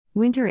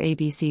Winter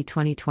ABC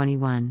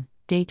 2021,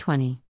 Day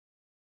 20.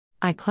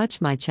 I clutch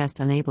my chest,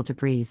 unable to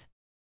breathe,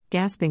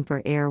 gasping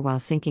for air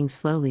while sinking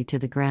slowly to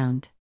the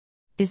ground.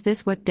 Is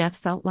this what death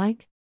felt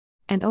like?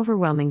 An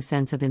overwhelming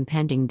sense of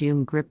impending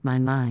doom gripped my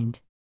mind.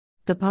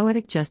 The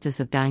poetic justice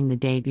of dying the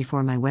day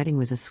before my wedding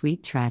was a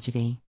sweet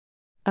tragedy.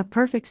 A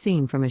perfect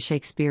scene from a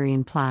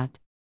Shakespearean plot.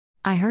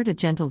 I heard a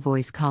gentle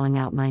voice calling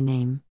out my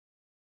name.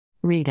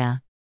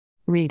 Rita.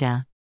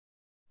 Rita.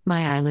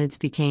 My eyelids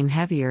became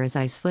heavier as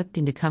I slipped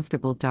into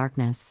comfortable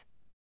darkness.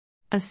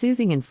 A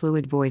soothing and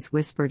fluid voice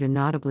whispered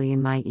inaudibly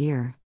in my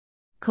ear.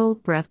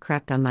 Cold breath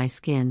crept on my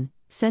skin,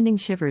 sending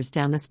shivers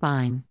down the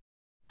spine.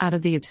 Out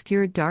of the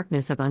obscured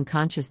darkness of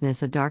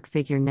unconsciousness, a dark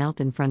figure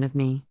knelt in front of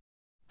me.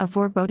 A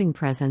foreboding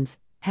presence,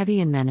 heavy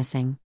and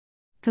menacing.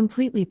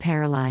 Completely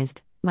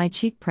paralyzed, my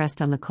cheek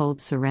pressed on the cold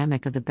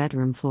ceramic of the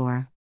bedroom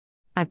floor.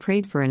 I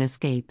prayed for an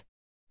escape,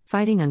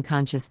 fighting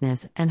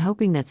unconsciousness and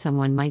hoping that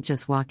someone might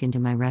just walk into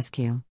my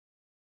rescue.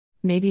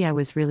 Maybe I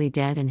was really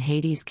dead and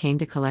Hades came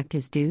to collect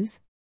his dues?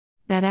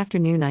 That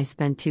afternoon I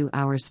spent 2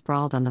 hours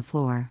sprawled on the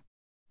floor.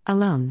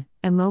 Alone,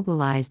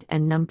 immobilized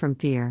and numb from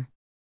fear.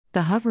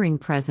 The hovering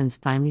presence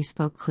finally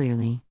spoke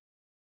clearly.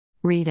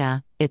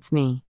 Rita, it's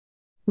me.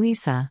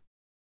 Lisa.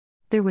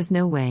 There was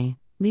no way.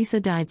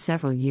 Lisa died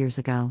several years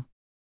ago.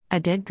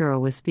 A dead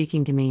girl was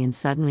speaking to me, and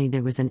suddenly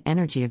there was an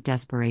energy of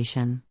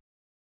desperation.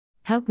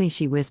 Help me,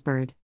 she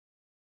whispered.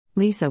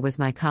 Lisa was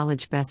my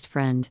college best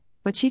friend,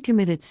 but she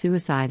committed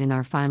suicide in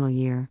our final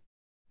year.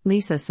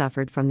 Lisa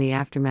suffered from the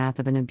aftermath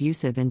of an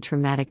abusive and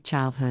traumatic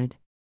childhood.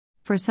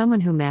 For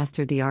someone who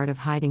mastered the art of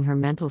hiding her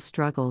mental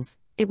struggles,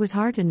 it was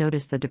hard to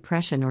notice the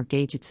depression or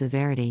gauge its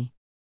severity.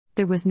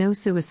 There was no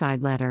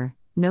suicide letter,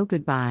 no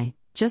goodbye,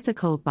 just a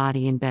cold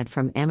body in bed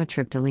from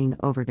amitriptyline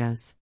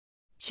overdose.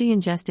 She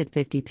ingested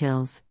 50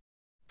 pills.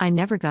 I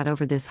never got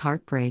over this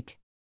heartbreak.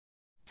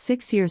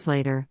 6 years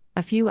later,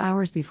 a few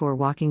hours before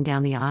walking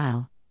down the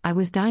aisle, I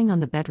was dying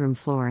on the bedroom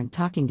floor and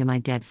talking to my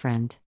dead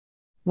friend.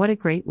 What a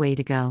great way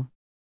to go.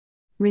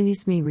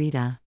 Release me,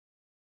 Rita.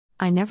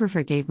 I never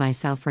forgave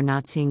myself for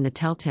not seeing the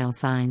telltale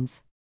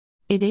signs.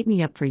 It ate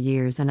me up for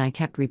years, and I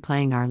kept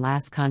replaying our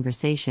last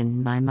conversation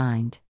in my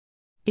mind.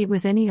 It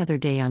was any other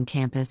day on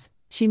campus.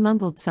 She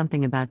mumbled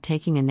something about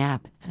taking a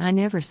nap, and I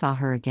never saw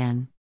her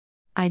again.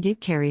 I did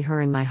carry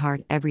her in my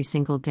heart every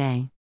single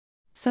day.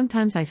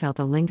 Sometimes I felt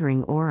a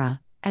lingering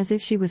aura, as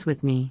if she was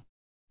with me.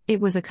 It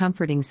was a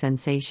comforting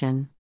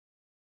sensation.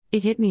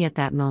 It hit me at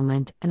that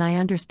moment, and I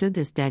understood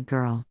this dead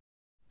girl.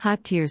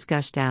 Hot tears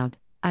gushed out.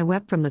 I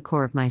wept from the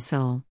core of my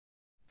soul.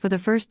 For the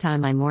first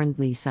time I mourned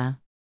Lisa.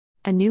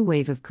 A new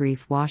wave of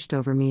grief washed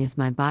over me as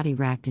my body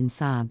racked in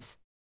sobs.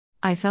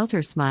 I felt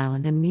her smile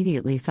and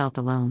immediately felt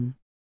alone.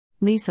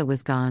 Lisa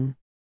was gone.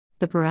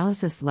 The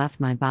paralysis left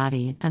my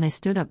body, and I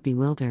stood up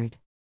bewildered.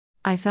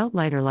 I felt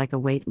lighter, like a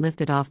weight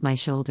lifted off my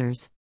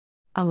shoulders.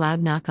 A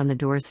loud knock on the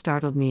door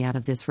startled me out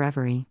of this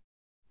reverie.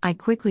 I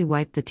quickly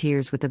wiped the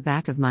tears with the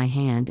back of my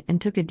hand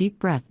and took a deep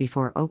breath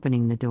before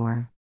opening the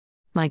door.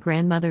 My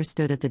grandmother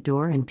stood at the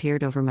door and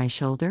peered over my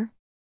shoulder.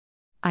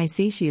 I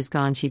see she is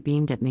gone, she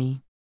beamed at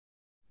me.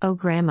 Oh,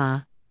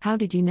 Grandma, how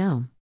did you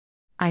know?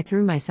 I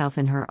threw myself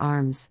in her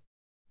arms.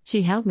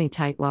 She held me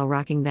tight while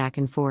rocking back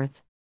and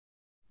forth.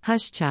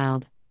 Hush,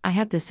 child, I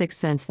have the sixth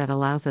sense that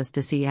allows us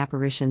to see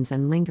apparitions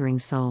and lingering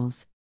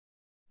souls.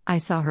 I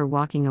saw her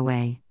walking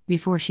away,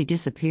 before she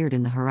disappeared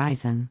in the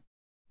horizon.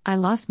 I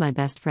lost my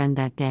best friend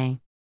that day.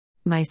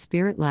 My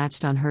spirit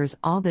latched on hers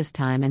all this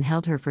time and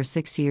held her for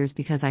 6 years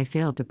because I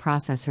failed to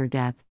process her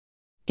death.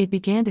 It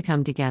began to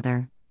come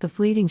together, the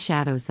fleeting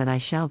shadows that I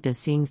shelved as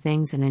seeing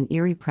things and an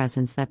eerie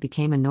presence that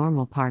became a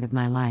normal part of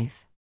my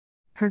life.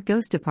 Her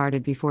ghost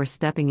departed before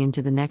stepping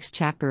into the next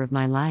chapter of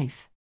my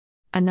life.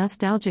 A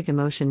nostalgic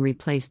emotion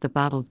replaced the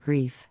bottled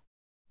grief.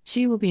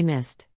 She will be missed.